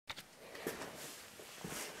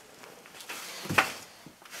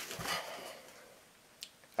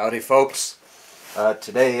Howdy folks,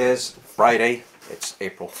 today is Friday, it's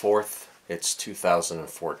April 4th, it's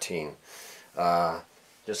 2014.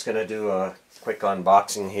 Just going to do a quick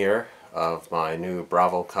unboxing here of my new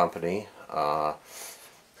Bravo company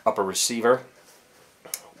upper receiver,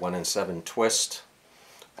 1-in-7 twist,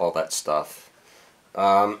 all that stuff.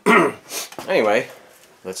 Anyway,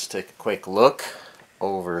 let's take a quick look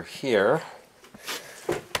over here.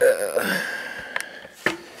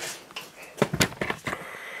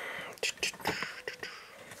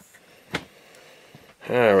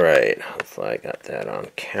 Alright, hopefully I got that on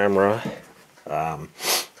camera.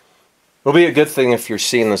 It'll be a good thing if you're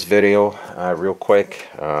seeing this video real quick.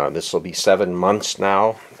 This will be 7 months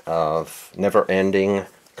now of never-ending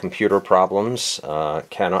computer problems.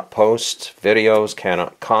 Cannot post videos,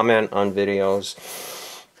 cannot comment on videos,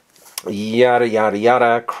 yada yada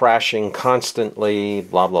yada, crashing constantly,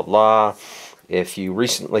 blah blah blah. If you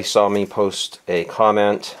recently saw me post a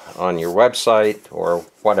comment on your website or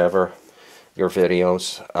whatever, your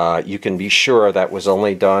videos, you can be sure that was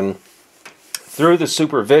only done through the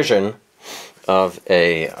supervision of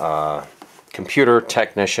a computer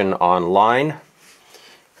technician online,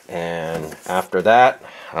 and after that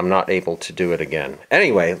I'm not able to do it again.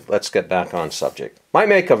 Anyway, let's get back on subject. Might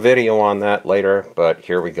make a video on that later, but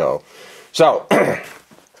here we go. So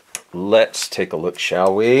let's take a look,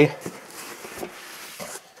 shall we?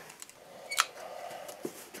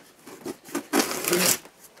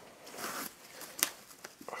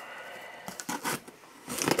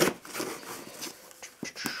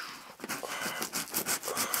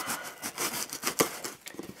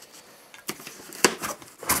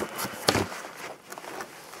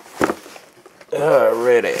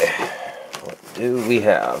 Alrighty, what do we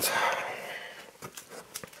have?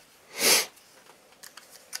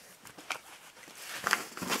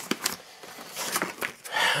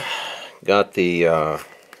 Got the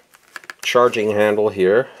charging handle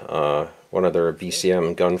here, one of their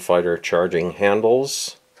BCM gunfighter charging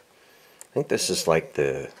handles. I think this is like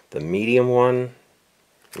the medium one,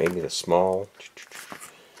 maybe the small.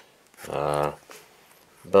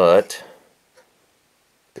 But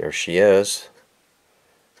there she is.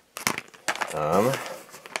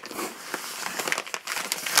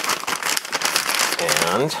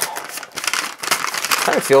 And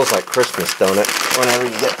kind of feels like Christmas, don't it? Whenever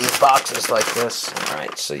you get these boxes like this.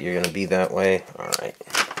 Alright, so you're going to be that way. Alright.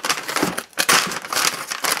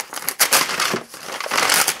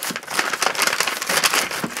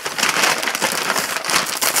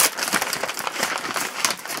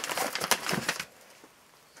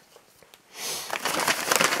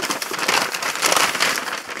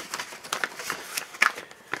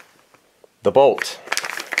 The bolt.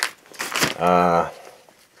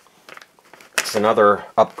 It's another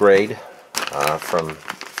upgrade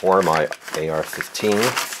for my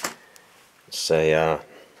AR-15. Say,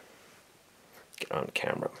 get on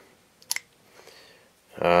camera.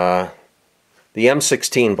 The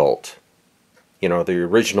M16 bolt. You know, the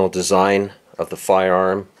original design of the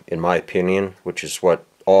firearm, in my opinion, which is what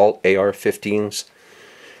all AR-15s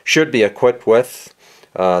should be equipped with.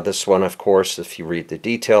 This one, of course, if you read the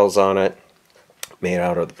details on it, made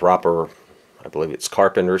out of the proper, I believe it's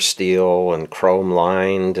carpenter steel and chrome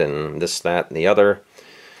lined and this, that, and the other.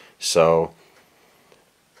 So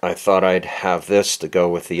I thought I'd have this to go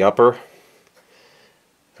with the upper.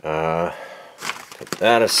 Put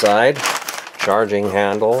that aside. Charging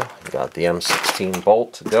handle. Got the M16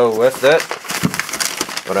 bolt to go with it.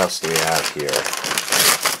 What else do we have here?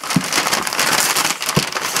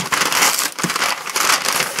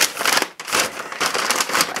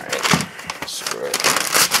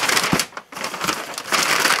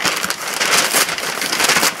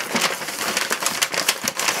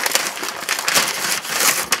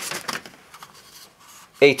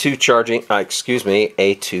 A2 charging,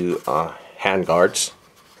 A2 hand guards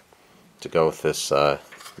to go with this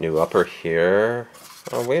new upper here.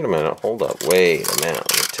 Oh, wait a minute, hold up, wait a minute,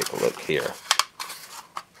 let me take a look here.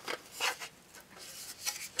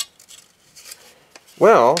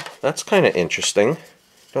 Well, that's kind of interesting.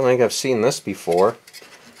 Don't think I've seen this before.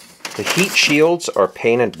 The heat shields are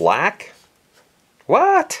painted black?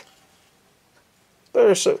 What?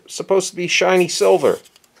 They're supposed to be shiny silver.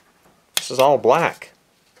 This is all black.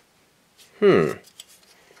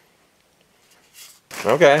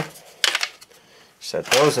 Okay. Set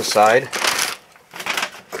those aside.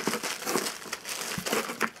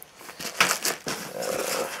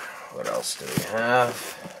 What else do we have?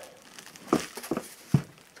 What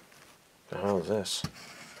the hell is this?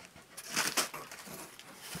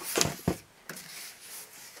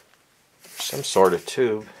 Some sort of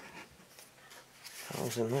tube. What the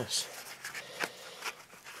hell's in this?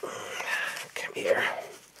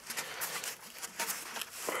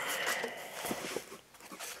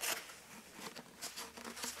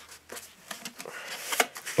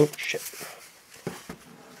 Oh, shit.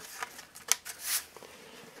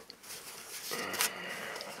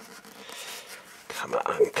 Come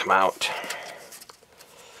on, come out.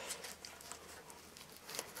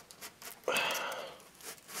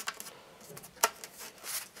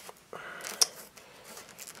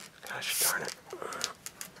 Gosh darn it.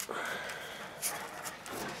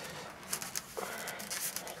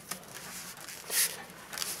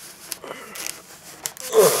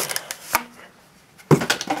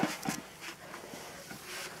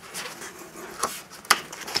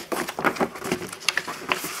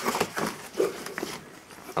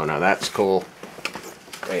 Oh, now that's cool.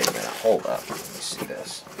 Wait a minute, hold up. Let me see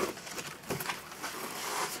this.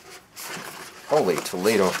 Holy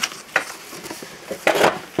Toledo.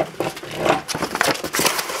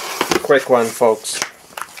 Quick one, folks.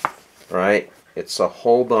 Right? It's a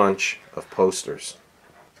whole bunch of posters.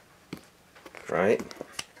 Right?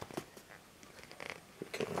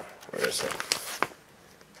 Where is it?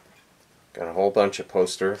 Got a whole bunch of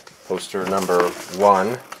poster. Poster number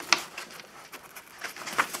 1.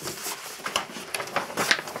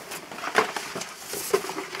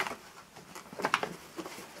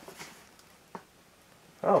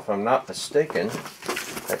 Oh, if I'm not mistaken,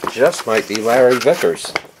 that just might be Larry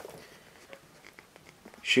Vickers.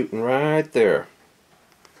 Shooting right there.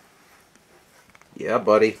 Yeah,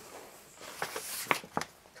 buddy.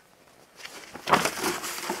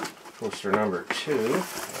 Poster number 2.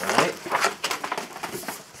 Alright.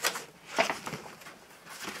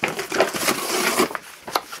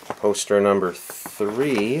 Poster number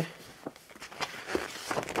 3.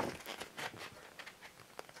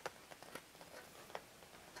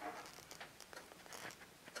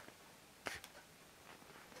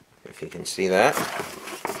 If you can see that.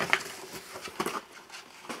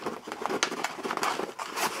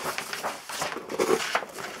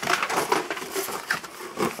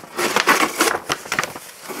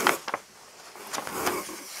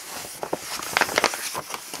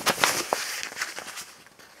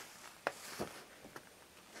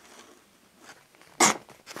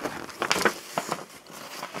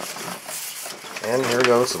 And here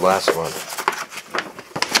goes the last one.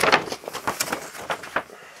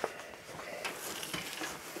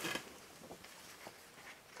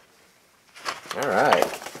 Alright.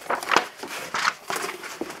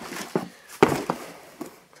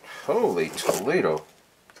 Holy Toledo.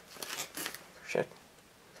 Shit.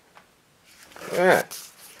 Look at that.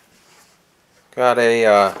 Got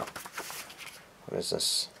a, what is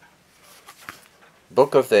this?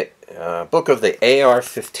 Book of the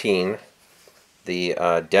AR-15.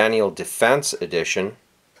 The Daniel Defense Edition,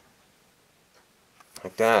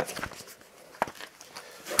 like that.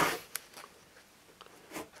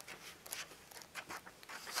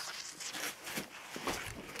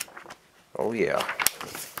 Oh yeah.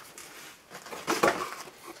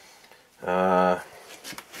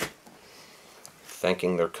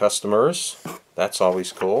 Thanking their customers. That's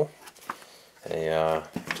always cool. A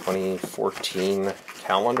 2014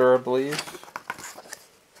 calendar, I believe.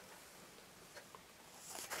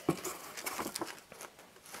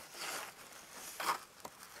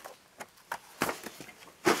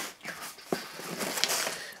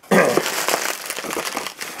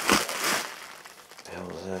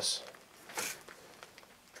 This.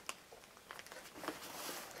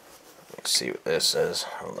 Let's see what this is.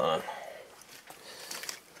 Hold on.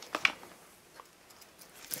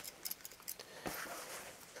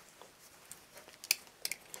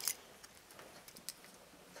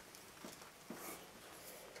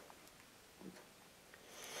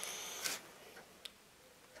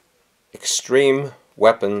 Extreme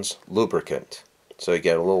Weapons Lubricant. So you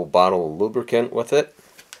get a little bottle of lubricant with it.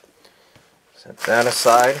 Set that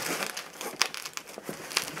aside.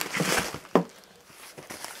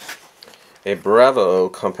 A Bravo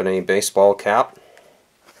Company baseball cap.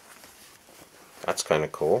 That's kind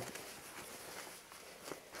of cool.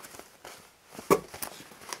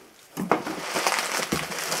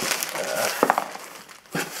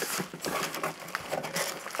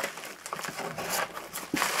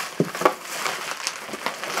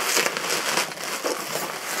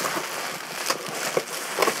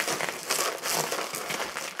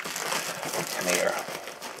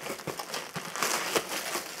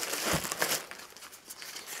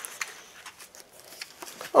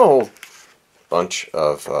 Oh, bunch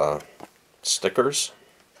of stickers,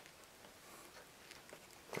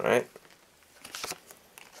 right?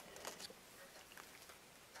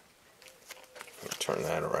 Turn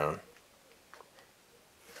that around.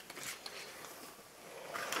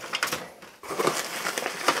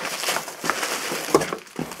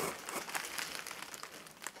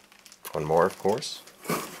 One more, of course.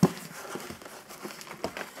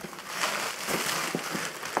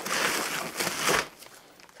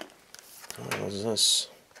 What is this?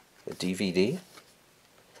 A DVD?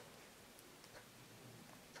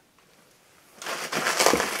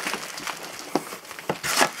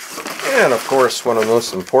 And of course, one of the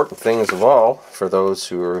most important things of all, for those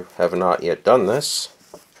who have not yet done this,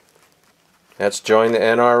 that's join the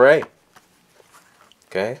NRA.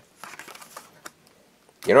 Okay?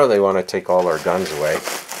 You know they want to take all our guns away.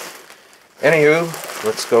 Anywho,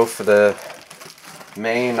 let's go for the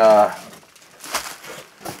main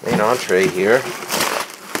entree here.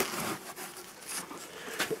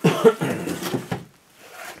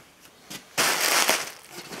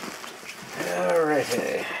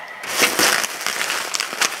 Alrighty.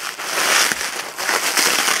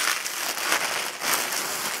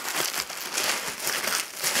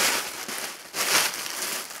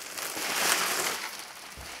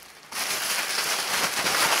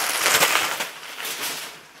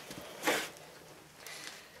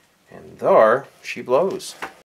 And there she blows.